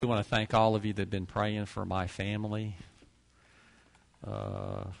I want to thank all of you that have been praying for my family.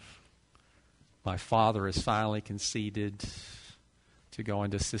 My father has finally conceded to go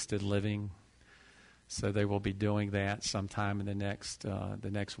into assisted living, so they will be doing that sometime in the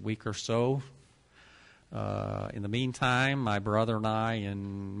next week or so. In the meantime, my brother and I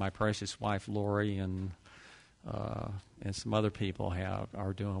and my precious wife Lori and some other people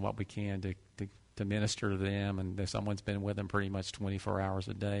are doing what we can to minister to them, and someone's been with them pretty much 24 hours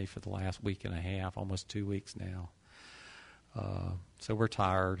a day for the last week and a half, almost 2 weeks now. So we're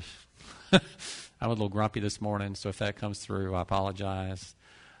tired. I'm a little grumpy this morning, so if that comes through, I apologize.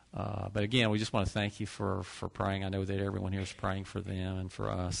 But again, we just want to thank you for praying. I know that everyone here is praying for them and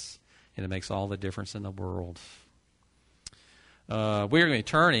for us, and it makes all the difference in the world. We're going to be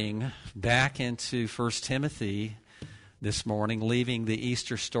turning back into 1 Timothy this morning, leaving the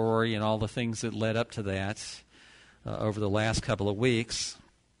Easter story and all the things that led up to that over the last couple of weeks.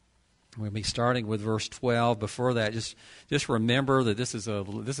 We'll be starting with verse 12. Before that, just remember that this is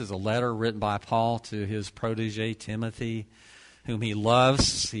a letter written by Paul to his protege Timothy, whom he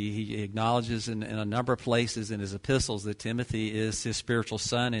loves. He acknowledges in a number of places in his epistles that Timothy is his spiritual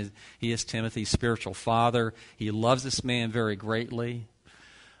son. He is Timothy's spiritual father. He loves this man very greatly.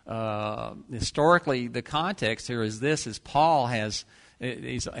 Historically, the context here is this: is Paul had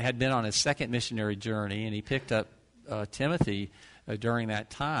been on his second missionary journey, and he picked up Timothy during that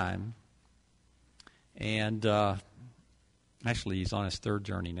time. And actually, he's on his third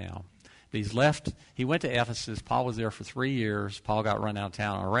journey now. But he went to Ephesus. Paul was there for 3 years. Paul got run out of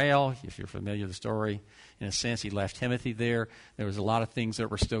town on a rail, if you're familiar with the story. In a sense, he left Timothy there. There was a lot of things that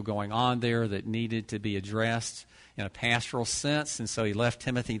were still going on there that needed to be addressed in a pastoral sense, and so he left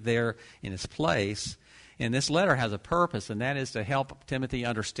Timothy there in his place. And this letter has a purpose, and that is to help Timothy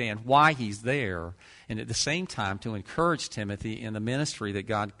understand why he's there, and at the same time to encourage Timothy in the ministry that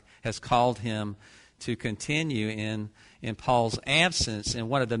God has called him to continue in Paul's absence. And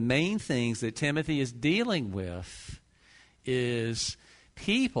one of the main things that Timothy is dealing with is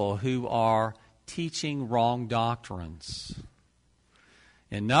people who are teaching wrong doctrines.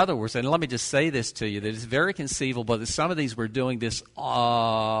 In other words, and let me just say this to you, that it's very conceivable that some of these were doing this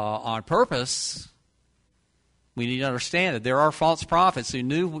on purpose. We need to understand that there are false prophets who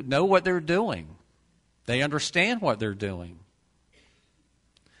know what they're doing. They understand what they're doing.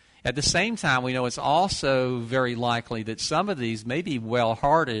 At the same time, we know it's also very likely that some of these may be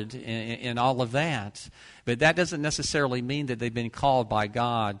well-hearted in all of that, but that doesn't necessarily mean that they've been called by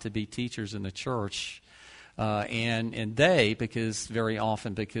God to be teachers in the church. And they, very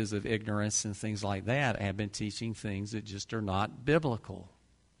often because of ignorance and things like that, have been teaching things that just are not biblical.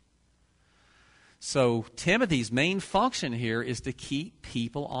 So Timothy's main function here is to keep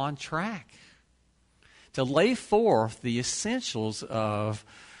people on track, to lay forth the essentials of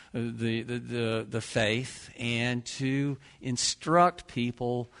the faith, and to instruct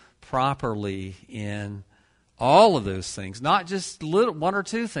people properly in all of those things, not just one or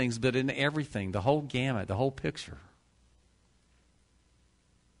two things, but in everything, the whole gamut, the whole picture.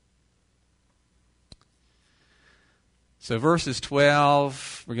 So verses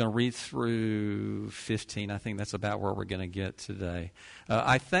 12, we're going to read through 15. I think that's about where we're going to get today.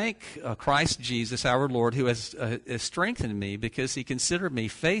 I thank Christ Jesus, our Lord, who has strengthened me because he considered me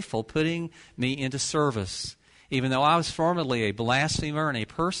faithful, putting me into service. Even though I was formerly a blasphemer and a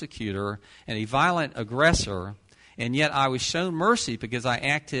persecutor and a violent aggressor, and yet I was shown mercy because I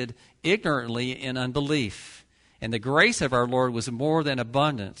acted ignorantly in unbelief. And the grace of our Lord was more than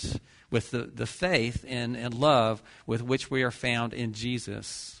abundant with the faith and love with which we are found in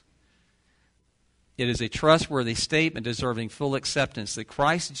Jesus. It is a trustworthy statement deserving full acceptance that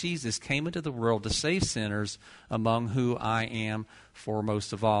Christ Jesus came into the world to save sinners, among whom I am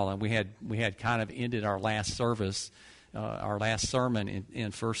foremost of all. And we had kind of ended our last service, our last sermon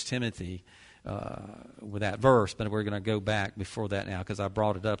in 1 Timothy with that verse, but we're going to go back before that now because I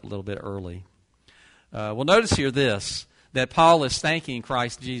brought it up a little bit early. Well, notice here this, that Paul is thanking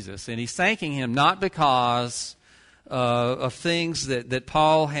Christ Jesus, and he's thanking him not because of things that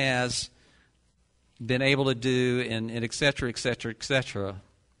Paul has been able to do and et cetera, et cetera, et cetera.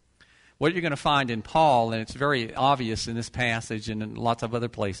 What you're going to find in Paul, and it's very obvious in this passage and in lots of other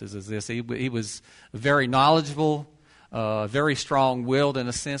places, is this. He was very knowledgeable, very strong-willed in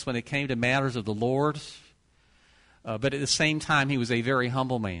a sense when it came to matters of the Lord, but at the same time he was a very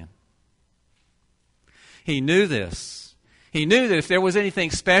humble man. He knew this. He knew that if there was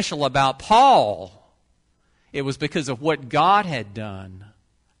anything special about Paul, it was because of what God had done,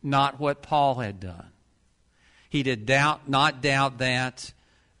 not what Paul had done. He did not doubt that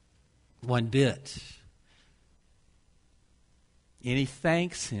one bit. And he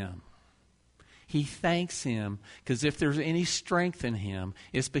thanks him. He thanks him because if there's any strength in him,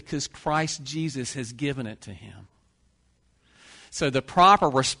 it's because Christ Jesus has given it to him. So the proper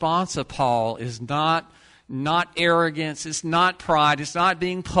response of Paul is not arrogance, it's not pride, it's not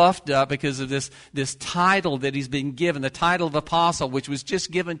being puffed up because of this title that he's been given, the title of apostle, which was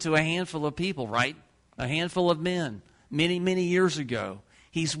just given to a handful of people, right? A handful of men, many, many years ago.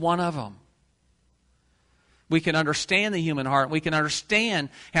 He's one of them. We can understand the human heart. We can understand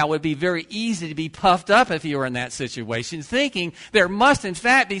how it would be very easy to be puffed up if you were in that situation, thinking there must in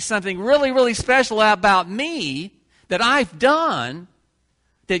fact be something really, really special about me that I've done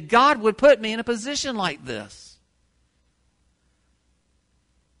that God would put me in a position like this.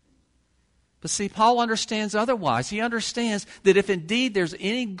 But see, Paul understands otherwise. He understands that if indeed there's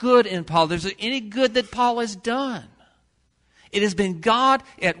any good in Paul, there's any good that Paul has done, it has been God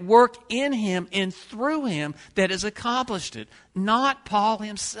at work in him and through him that has accomplished it, not Paul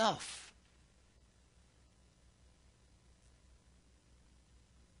himself.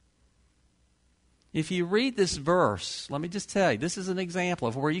 If you read this verse, let me just tell you, this is an example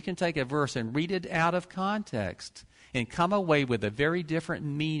of where you can take a verse and read it out of context and come away with a very different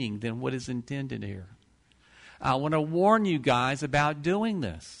meaning than what is intended here. I want to warn you guys about doing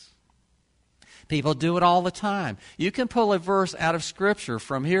this. People do it all the time. You can pull a verse out of Scripture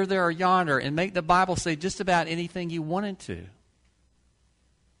from here, there, or yonder and make the Bible say just about anything you want it to.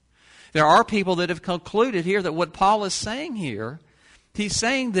 There are people that have concluded here that what Paul is saying here, he's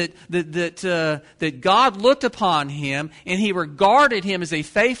saying that God looked upon him and he regarded him as a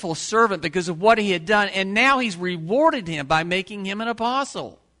faithful servant because of what he had done, and now he's rewarded him by making him an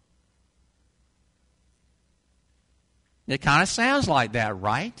apostle. It kind of sounds like that,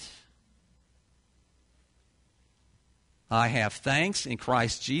 right? I have thanks in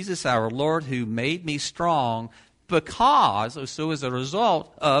Christ Jesus our Lord who made me strong because, so as a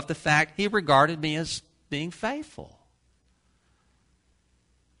result of the fact he regarded me as being faithful.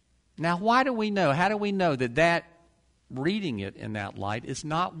 Now, why do we know? How do we know that reading it in that light is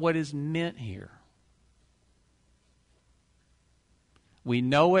not what is meant here? We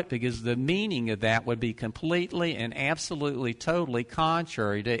know it because the meaning of that would be completely and absolutely, totally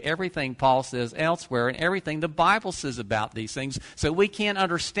contrary to everything Paul says elsewhere and everything the Bible says about these things. So we can't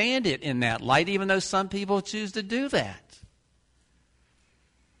understand it in that light, even though some people choose to do that.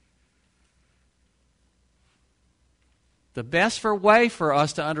 The best way for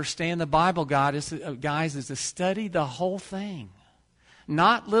us to understand the Bible, guys, is to study the whole thing,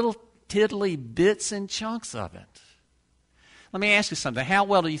 not little tiddly bits and chunks of it. Let me ask you something. How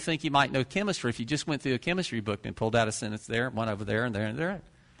well do you think you might know chemistry if you just went through a chemistry book and pulled out a sentence there, one over there, and there, and there?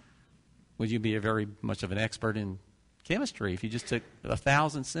 Would you be a very much of an expert in chemistry if you just took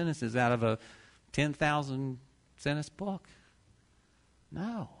 1,000 sentences out of a 10,000 sentence book?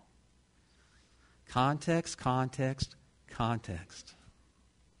 No. Context, context, context.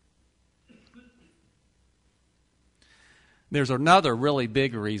 There's another really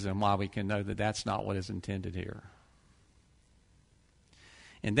big reason why we can know that that's not what is intended here.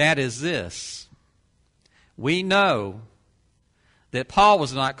 And that is this. We know that Paul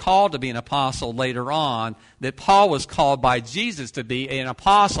was not called to be an apostle later on, that Paul was called by Jesus to be an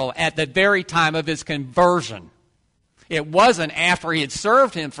apostle at the very time of his conversion. It wasn't after he had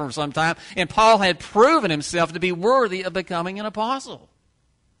served him for some time and Paul had proven himself to be worthy of becoming an apostle.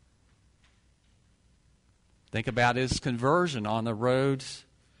 Think about his conversion on the road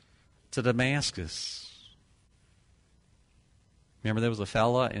to Damascus. Remember, there was a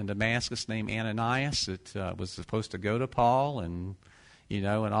fella in Damascus named Ananias that was supposed to go to Paul and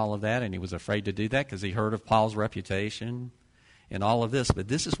all of that, and he was afraid to do that because he heard of Paul's reputation and all of this. But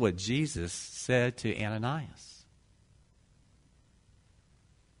this is what Jesus said to Ananias.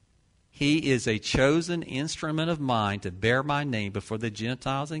 He is a chosen instrument of mine to bear my name before the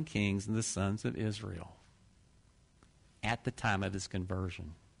Gentiles and kings and the sons of Israel. At the time of his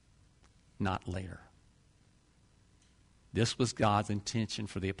conversion, not later. This was God's intention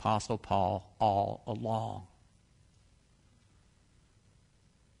for the Apostle Paul all along.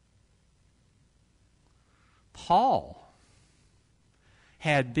 Paul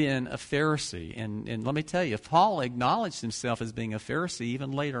had been a Pharisee, and let me tell you, Paul acknowledged himself as being a Pharisee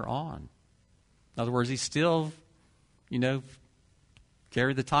even later on. In other words, he still,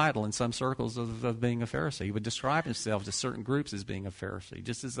 carried the title in some circles of being a Pharisee. He would describe himself to certain groups as being a Pharisee,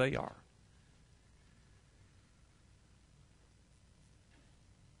 just as they are.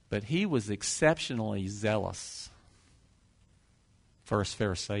 But he was exceptionally zealous for his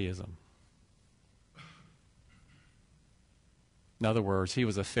Pharisaism. In other words, he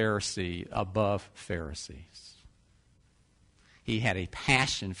was a Pharisee above Pharisees. he had a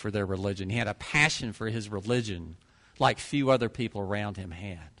passion for their religion. He had a passion for his religion like few other people around him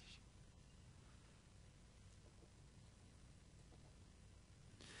had.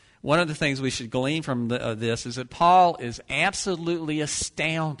 One of the things we should glean from this is that Paul is absolutely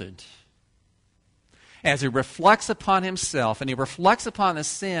astounded as he reflects upon himself and he reflects upon the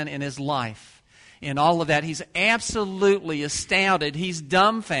sin in his life. In all of that, he's absolutely astounded. He's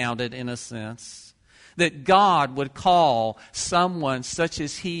dumbfounded, in a sense, that God would call someone such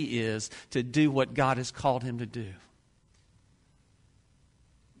as he is to do what God has called him to do.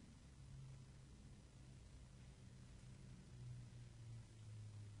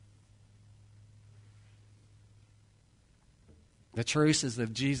 The truth is that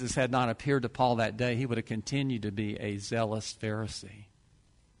if Jesus had not appeared to Paul that day, he would have continued to be a zealous Pharisee.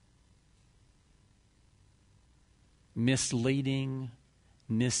 Misleading,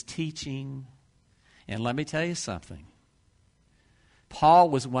 misteaching. And let me tell you something. Paul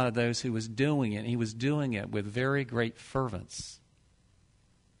was one of those who was doing it, and he was doing it with very great fervence.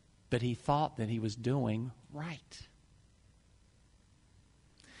 But he thought that he was doing right.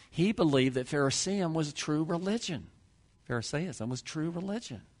 He believed that Pharisaism was true religion. Pharisaism was true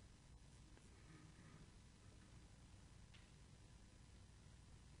religion.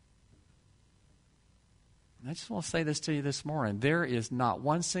 I just want to say this to you this morning. There is not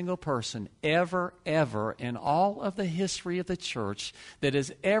one single person ever in all of the history of the church that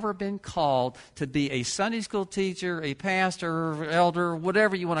has ever been called to be a Sunday school teacher, a pastor, elder,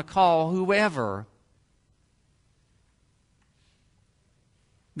 whatever you want to call whoever,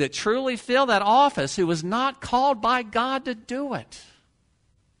 that truly fill that office who was not called by God to do it.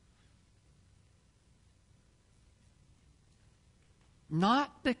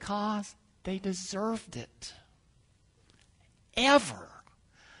 Not because they deserved it. Ever.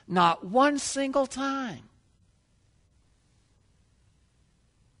 Not one single time.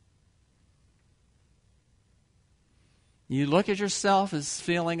 You look at yourself as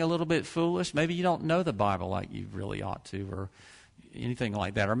feeling a little bit foolish. Maybe you don't know the Bible like you really ought to, or anything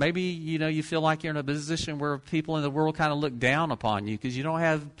like that. Or maybe, you feel like you're in a position where people in the world kind of look down upon you because you don't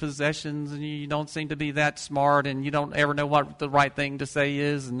have possessions and you don't seem to be that smart and you don't ever know what the right thing to say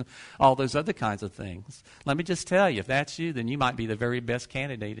is and all those other kinds of things. Let me just tell you, if that's you, then you might be the very best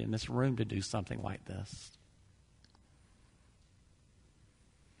candidate in this room to do something like this.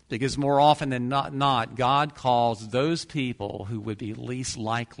 Because more often than not, God calls those people who would be least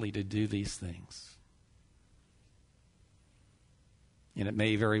likely to do these things. And it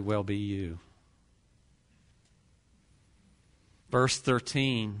may very well be you. Verse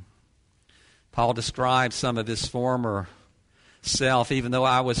 13, Paul describes some of his former self. Even though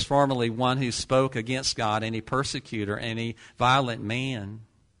I was formerly one who spoke against God, any persecutor, any violent man,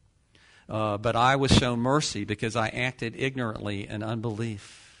 but I was shown mercy because I acted ignorantly in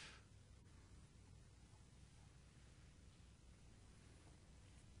unbelief.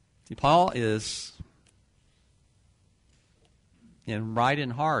 See, Paul is right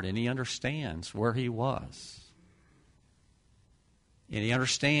in heart, and he understands where he was. And he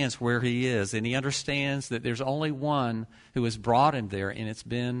understands where he is, and he understands that there's only one who has brought him there, and it's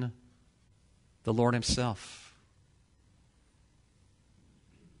been the Lord himself.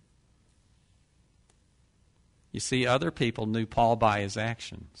 You see, other people knew Paul by his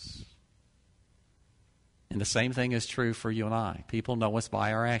actions. And the same thing is true for you and I. People know us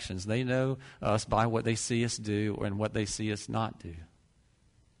by our actions. They know us by what they see us do and what they see us not do.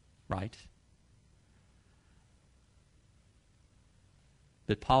 Right?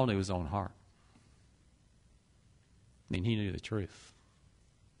 But Paul knew his own heart. I mean, he knew the truth.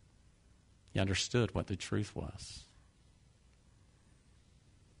 He understood what the truth was.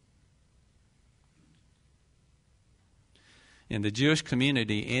 In the Jewish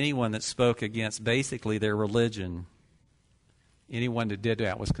community, anyone that spoke against basically their religion, anyone that did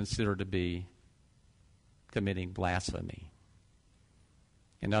that was considered to be committing blasphemy.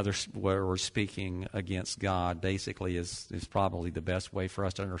 In other words, speaking against God basically is probably the best way for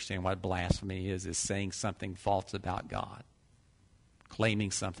us to understand what blasphemy is saying something false about God,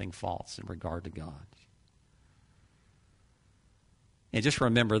 claiming something false in regard to God. And just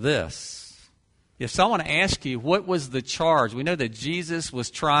remember this. If someone asks you, what was the charge? We know that Jesus was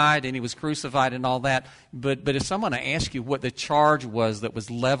tried and he was crucified and all that. But if someone asks you what the charge was that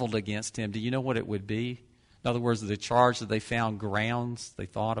was leveled against him, do you know what it would be? In other words, the charge that they found grounds they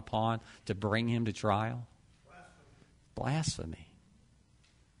thought upon to bring him to trial? Blasphemy.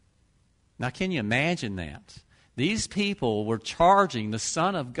 Now, can you imagine that? These people were charging the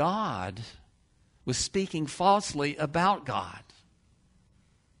Son of God with speaking falsely about God.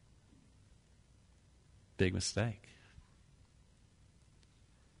 Big mistake.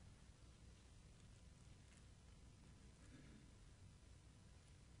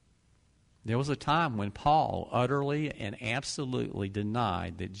 There was a time when Paul utterly and absolutely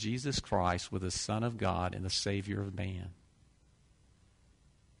denied that Jesus Christ was the Son of God and the Savior of man.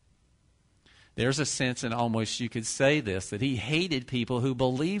 There's a sense, and almost you could say this, that he hated people who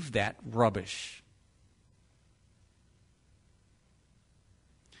believed that rubbish.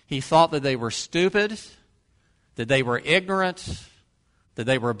 He thought that they were stupid, that they were ignorant, that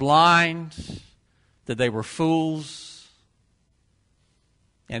they were blind, that they were fools,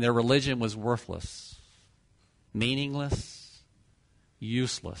 and their religion was worthless, meaningless,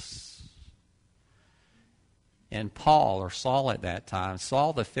 useless. And Paul, or Saul at that time,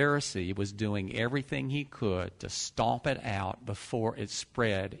 Saul the Pharisee, was doing everything he could to stomp it out before it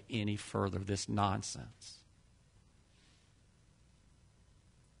spread any further, this nonsense.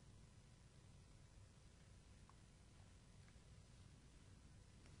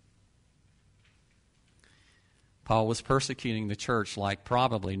 Paul was persecuting the church like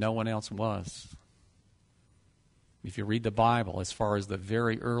probably no one else was. If you read the Bible, as far as the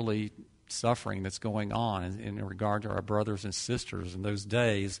very early suffering that's going on in regard to our brothers and sisters in those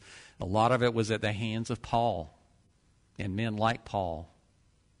days, a lot of it was at the hands of Paul and men like Paul.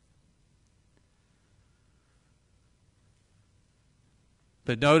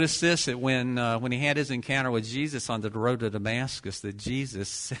 But notice this, that when he had his encounter with Jesus on the road to Damascus, that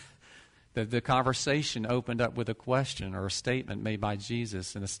Jesus... The conversation opened up with a question or a statement made by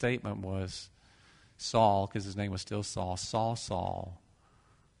Jesus, and the statement was, Saul, because his name was still Saul, Saul, Saul,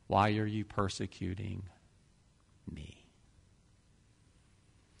 why are you persecuting me?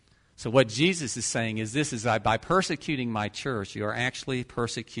 So what Jesus is saying is this, is by persecuting my church, you are actually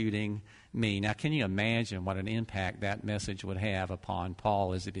persecuting me. Now, can you imagine what an impact that message would have upon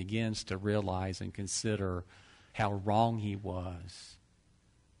Paul as he begins to realize and consider how wrong he was,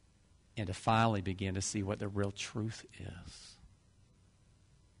 and to finally begin to see what the real truth is.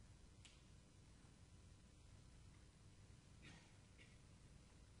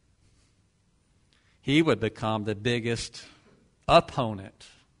 He would become the biggest opponent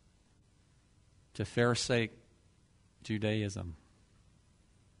to Pharisaic Judaism,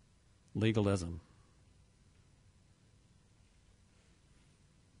 legalism.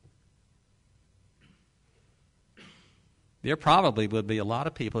 There probably would be a lot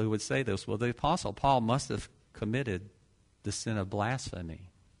of people who would say this, well, the Apostle Paul must have committed the sin of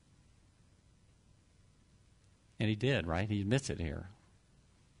blasphemy. And he did, right? He admits it here.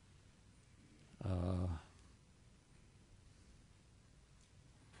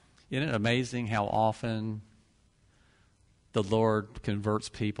 Isn't it amazing how often the Lord converts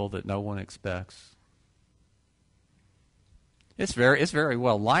people that no one expects? It's very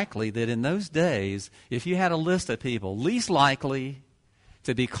well likely that in those days, if you had a list of people least likely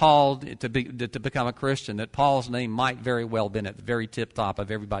to be called to become a Christian, that Paul's name might very well have been at the very tip top of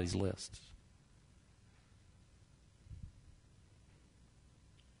everybody's list.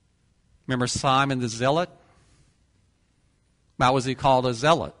 Remember Simon the Zealot? Why was he called a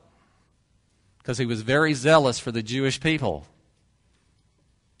zealot? Because he was very zealous for the Jewish people.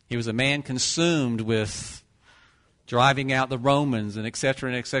 He was a man consumed with driving out the Romans and et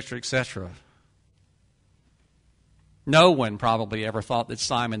cetera, et cetera, et cetera. No one probably ever thought that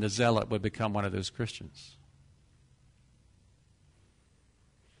Simon the Zealot would become one of those Christians.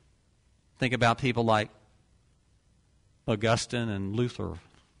 Think about people like Augustine and Luther.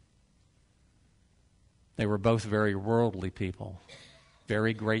 They were both very worldly people,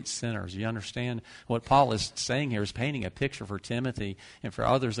 very great sinners. You understand what Paul is saying here is painting a picture for Timothy and for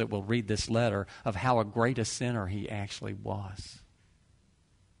others that will read this letter of how great a sinner he actually was.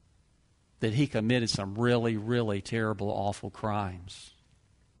 That he committed some really, really terrible, awful crimes.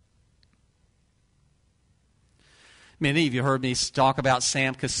 Many of you heard me talk about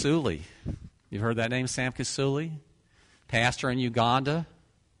Sam Kasuli. You've heard that name, Sam Kasuli? Pastor in Uganda.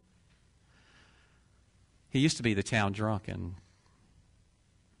 He used to be the town drunk in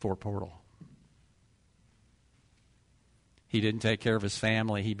Fort Portal. He didn't take care of his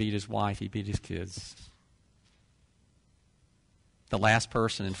family. He beat his wife. He beat his kids. The last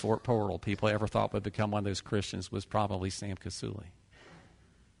person in Fort Portal people ever thought would become one of those Christians was probably Sam Kasuli.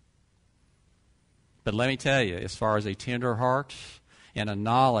 But let me tell you, as far as a tender heart and a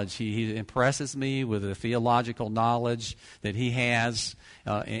knowledge, he impresses me with the theological knowledge that he has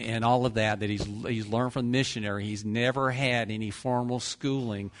and all of that he's learned from missionary. He's never had any formal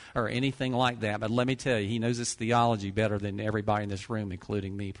schooling or anything like that. But let me tell you, he knows his theology better than everybody in this room,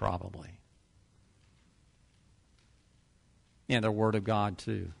 including me probably. And the Word of God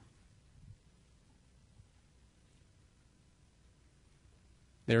too.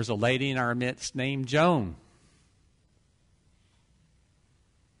 There's a lady in our midst named Joan.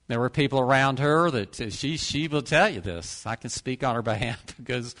 There were people around her that she will tell you this. I can speak on her behalf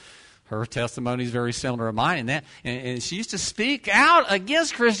because her testimony is very similar to mine in that. And she used to speak out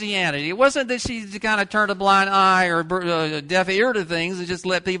against Christianity. It wasn't that she kind of turned a blind eye or a deaf ear to things and just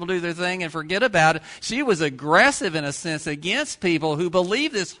let people do their thing and forget about it. She was aggressive in a sense against people who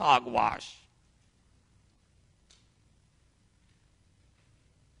believe this hogwash.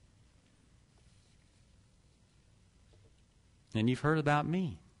 And you've heard about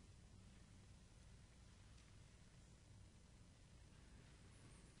me.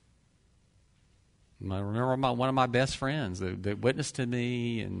 I remember one of my best friends that witnessed to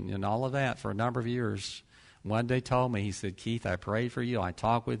me and all of that for a number of years. One day told me, he said, Keith, I prayed for you, I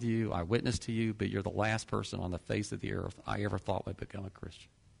talked with you, I witnessed to you, but you're the last person on the face of the earth I ever thought would become a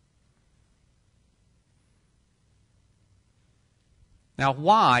Christian. Now,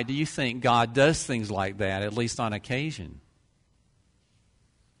 why do you think God does things like that, at least on occasion?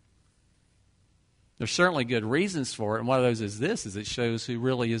 There's certainly good reasons for it, and one of those is this, is it shows who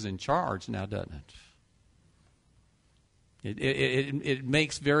really is in charge now, doesn't it? It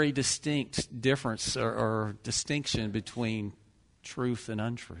makes very distinct difference or distinction between truth and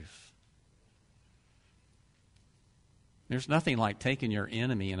untruth. There's nothing like taking your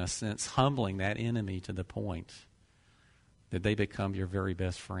enemy, in a sense, humbling that enemy to the point that they become your very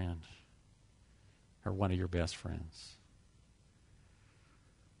best friend or one of your best friends.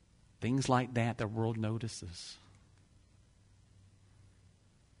 Things like that the world notices.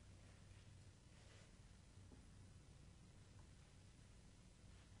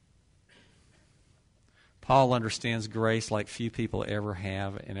 Paul understands grace like few people ever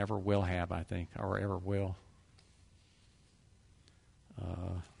have and ever will have, I think, or ever will.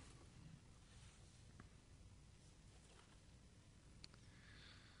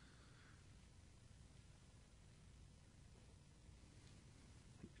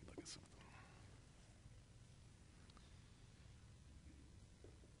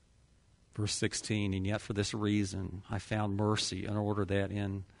 Verse 16, and yet for this reason I found mercy in order that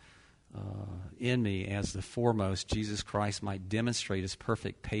in me as the foremost Jesus Christ might demonstrate his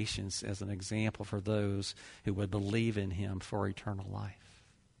perfect patience as an example for those who would believe in him for eternal life.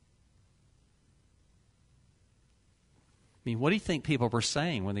 I mean, what do you think people were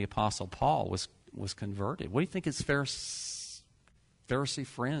saying when the Apostle Paul was converted? What do you think his Pharisee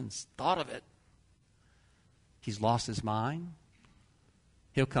friends thought of it? He's lost his mind.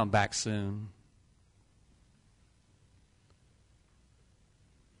 He'll come back soon.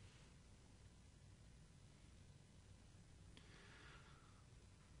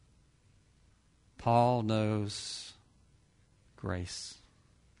 Paul knows grace.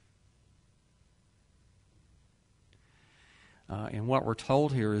 And what we're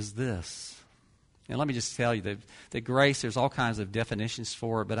told here is this. And let me just tell you that grace, there's all kinds of definitions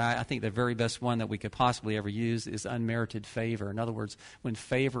for it, but I think the very best one that we could possibly ever use is unmerited favor. In other words, when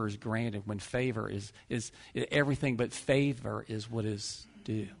favor is granted, when favor is everything but favor is what is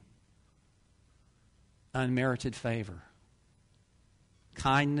due. Unmerited favor.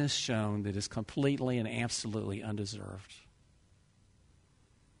 Kindness shown that is completely and absolutely undeserved.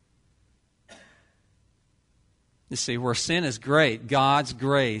 You see, where sin is great, God's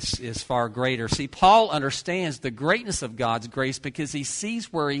grace is far greater. See, Paul understands the greatness of God's grace because he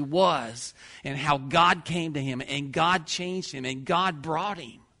sees where he was and how God came to him and God changed him and God brought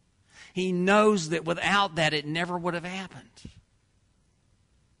him. He knows that without that it never would have happened.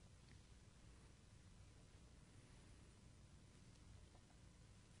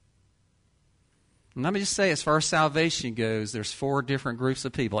 And let me just say, as far as salvation goes, there's 4 different groups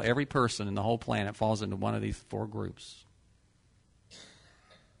of people. Every person in the whole planet falls into one of these 4 groups.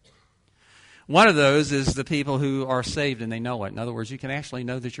 One of those is the people who are saved and they know it. In other words, you can actually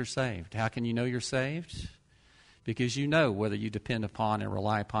know that you're saved. How can you know you're saved? Because you know whether you depend upon and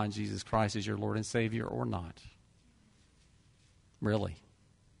rely upon Jesus Christ as your Lord and Savior or not. Really.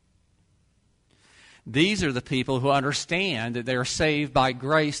 These are the people who understand that they are saved by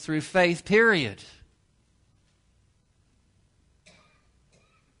grace through faith, period.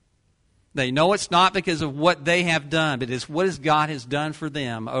 They know it's not because of what they have done, but it's what God has done for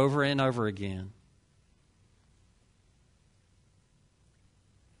them over and over again.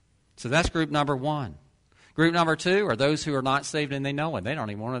 So that's group number 1. Group number 2 are those who are not saved and they know it. They don't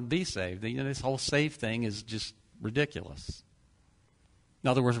even want to be saved. This whole saved thing is just ridiculous. In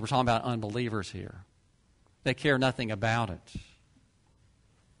other words, we're talking about unbelievers here. They care nothing about it.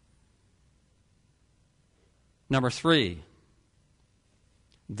 Number 3.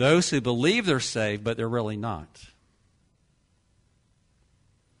 Those who believe they're saved, but they're really not.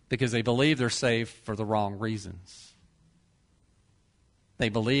 Because they believe they're saved for the wrong reasons. They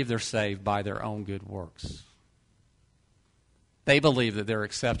believe they're saved by their own good works. They believe that they're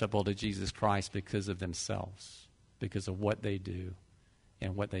acceptable to Jesus Christ because of themselves, because of what they do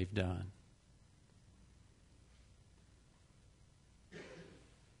and what they've done.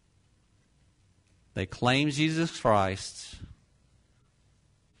 They claim Jesus Christ,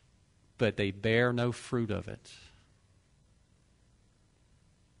 but they bear no fruit of it.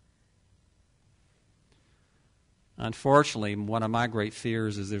 Unfortunately, one of my great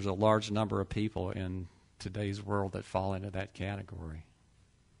fears is there's a large number of people in today's world that fall into that category.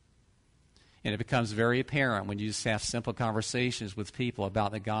 And it becomes very apparent when you just have simple conversations with people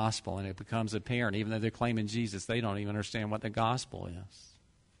about the gospel, and it becomes apparent, even though they're claiming Jesus, they don't even understand what the gospel is.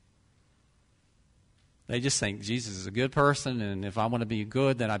 They just think Jesus is a good person, and if I want to be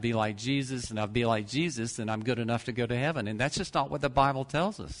good, then I be like Jesus, and I'll be like Jesus, then I'm good enough to go to heaven. And that's just not what the Bible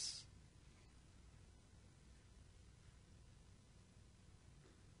tells us.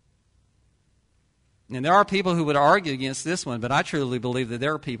 And there are people who would argue against this one, but I truly believe that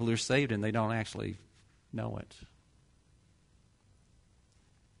there are people who are saved and they don't actually know it.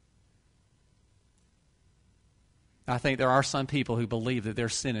 I think there are some people who believe that their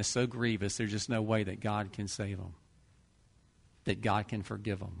sin is so grievous, there's just no way that God can save them, that God can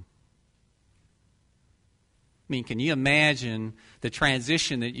forgive them. I mean, can you imagine the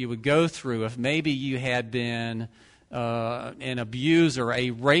transition that you would go through if maybe you had been an abuser,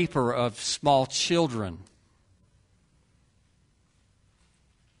 a raper of small children?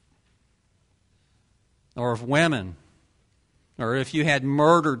 Or of women? Or if you had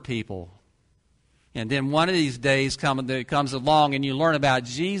murdered people? And then one of these days comes along and you learn about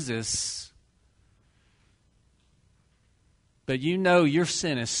Jesus, but you know your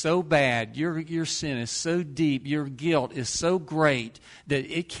sin is so bad, your sin is so deep, your guilt is so great that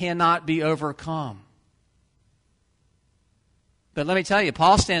it cannot be overcome. But let me tell you,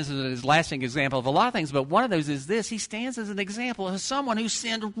 Paul stands as a lasting example of a lot of things, but one of those is this. He stands as an example of someone who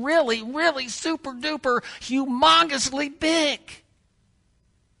sinned really, really super duper, humongously big.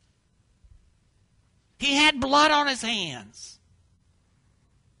 He had blood on his hands.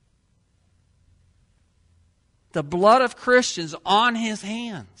 The blood of Christians on his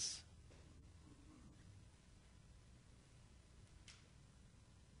hands.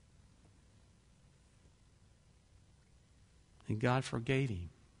 And God forgave him.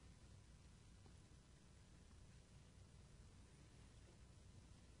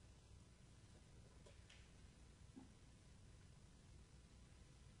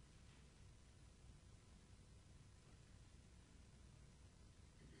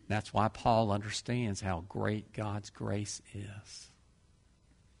 That's why Paul understands how great God's grace is.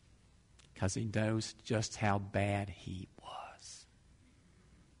 Because he knows just how bad he was.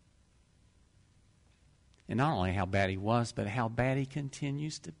 And not only how bad he was, but how bad he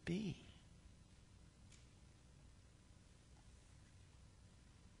continues to be.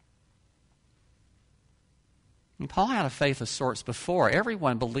 And Paul had a faith of sorts before.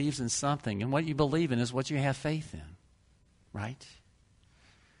 Everyone believes in something, and what you believe in is what you have faith in. Right?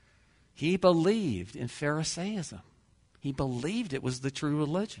 He believed in Pharisaism. He believed it was the true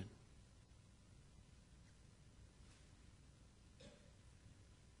religion.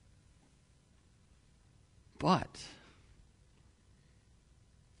 But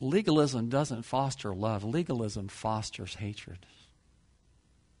legalism doesn't foster love. Legalism fosters hatred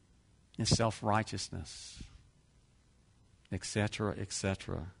and self-righteousness, etc.,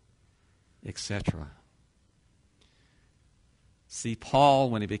 etc., etc. See, Paul,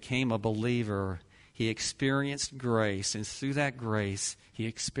 when he became a believer, he experienced grace, and through that grace, he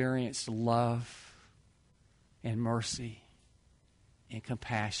experienced love and mercy and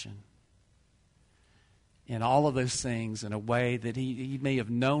compassion and all of those things in a way that he may have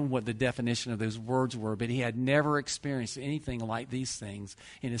known what the definition of those words were, but he had never experienced anything like these things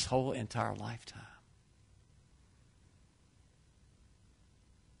in his whole entire lifetime.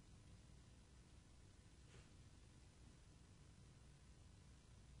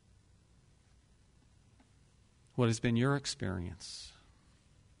 What has been your experience?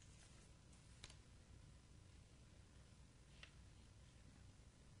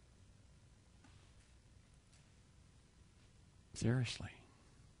 Seriously.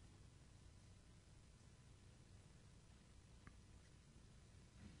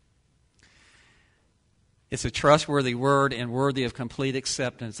 It's a trustworthy word and worthy of complete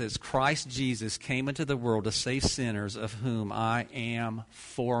acceptance as Christ Jesus came into the world to save sinners, of whom I am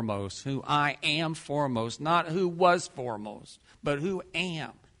foremost. Who I am foremost, not who was foremost, but who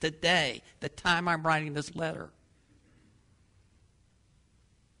am today, the time I'm writing this letter.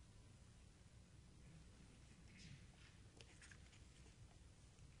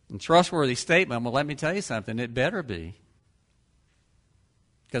 And trustworthy statement, well, let me tell you something, it better be.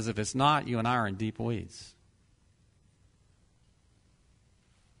 Because if it's not, you and I are in deep weeds.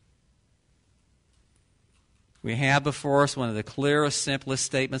 We have before us one of the clearest, simplest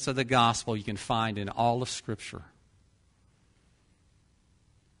statements of the gospel you can find in all of Scripture.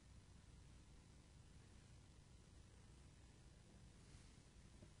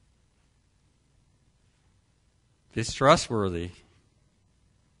 If it's trustworthy,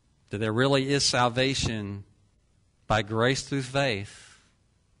 that there really is salvation by grace through faith,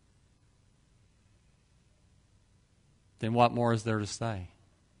 then what more is there to say?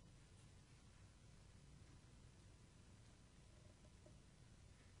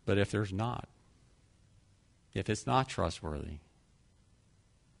 But if there's not, if it's not trustworthy,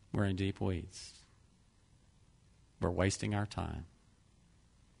 we're in deep weeds. We're wasting our time.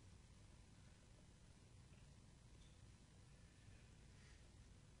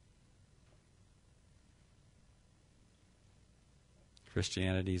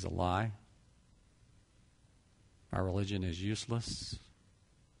 Christianity is a lie. Our religion is useless,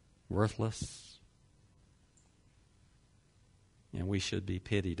 worthless, and we should be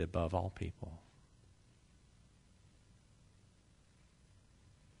pitied above all people.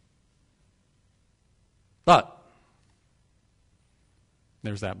 But,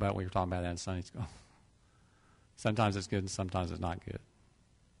 there's that but we were talking about that in Sunday school. Sometimes it's good and sometimes it's not good.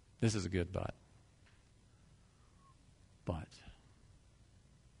 This is a good but. But.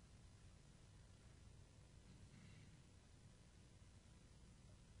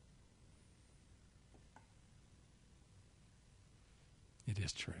 It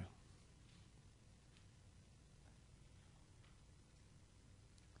is true.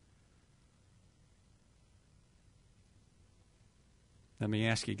 Let me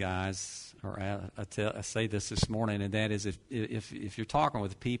ask you guys, or I say this morning, and that is if you're talking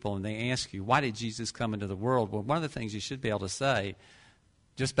with people and they ask you, why did Jesus come into the world? Well, one of the things you should be able to say,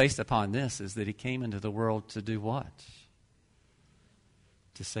 just based upon this, is that he came into the world to do what?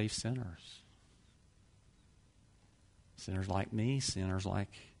 To save sinners. Sinners like me, sinners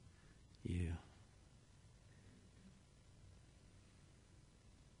like you.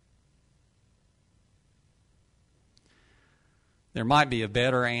 There might be a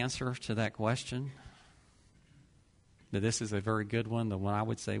better answer to that question, but this is a very good one. The one I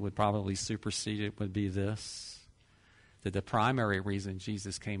would say would probably supersede it would be this, that the primary reason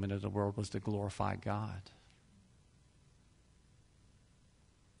Jesus came into the world was to glorify God.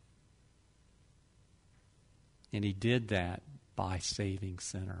 And he did that by saving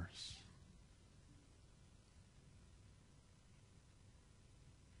sinners.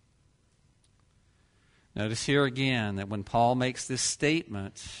 Notice here again that when Paul makes this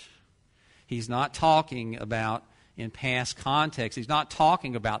statement, he's not talking about in past context. He's not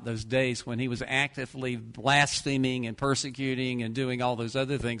talking about those days when he was actively blaspheming and persecuting and doing all those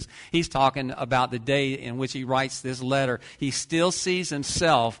other things. He's talking about the day in which he writes this letter. He still sees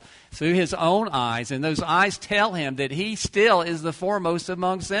himself through his own eyes, and those eyes tell him that he still is the foremost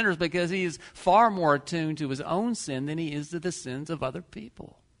among sinners because he is far more attuned to his own sin than he is to the sins of other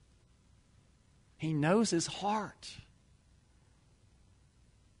people. He knows his heart.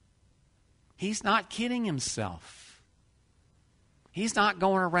 He's not kidding himself. He's not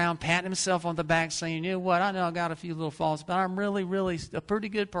going around patting himself on the back saying, you know what, I know I got a few little faults, but I'm really, really a pretty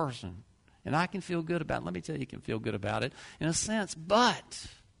good person. And I can feel good about it. Let me tell you, you can feel good about it in a sense. But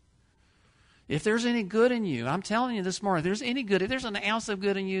if there's any good in you, I'm telling you this morning, if there's any good, if there's an ounce of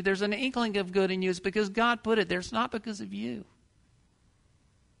good in you, there's an inkling of good in you, it's because God put it there. It's not because of you.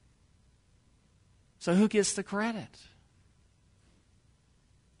 So who gets the credit?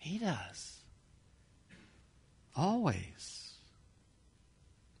 He does. Always.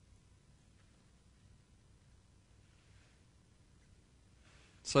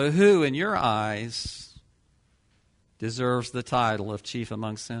 So who, in your eyes, deserves the title of chief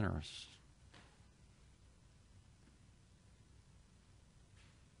among sinners?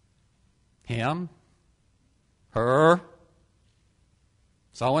 Him? Her?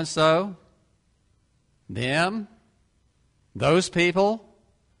 So-and-so? Them? Those people?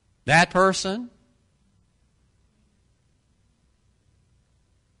 That person?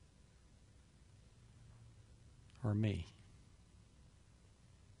 Or me?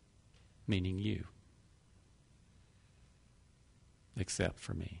 Meaning you. Except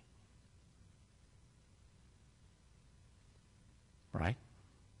for me. Right?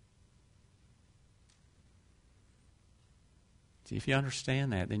 See, if you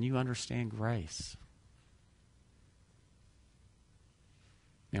understand that, then you understand grace.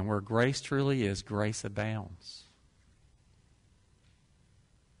 And where grace truly is, grace abounds.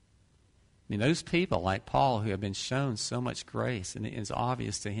 mean, those people like Paul who have been shown so much grace, and it's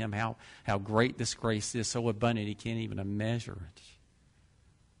obvious to him how great this grace is, so abundant he can't even measure it.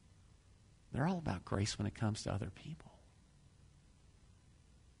 They're all about grace when it comes to other people.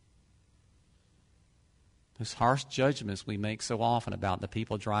 Those harsh judgments we make so often about the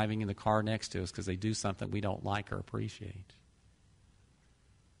people driving in the car next to us because they do something we don't like or appreciate.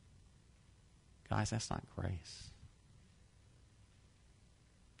 Guys, that's not grace.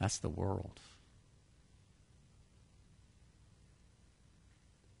 That's the world.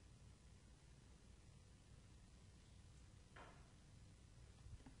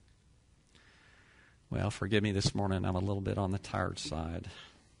 Well, forgive me this morning. I'm a little bit on the tired side.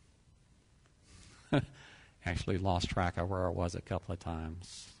 Actually lost track of where I was a couple of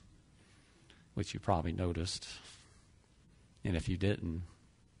times, which you probably noticed. And if you didn't,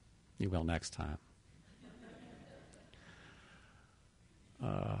 you will next time.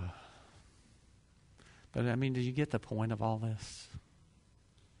 But I mean, did you get the point of all this?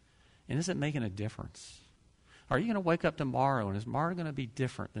 And is it making a difference? Are you going to wake up tomorrow and is tomorrow going to be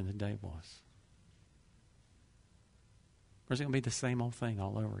different than the day was? Or is it going to be the same old thing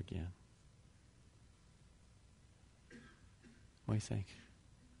all over again? What do you think?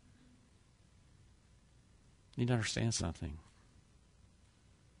 You need to understand something.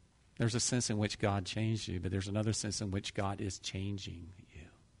 There's a sense in which God changed you, but there's another sense in which God is changing you.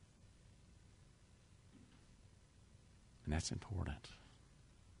 And that's important.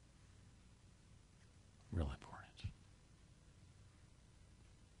 Really.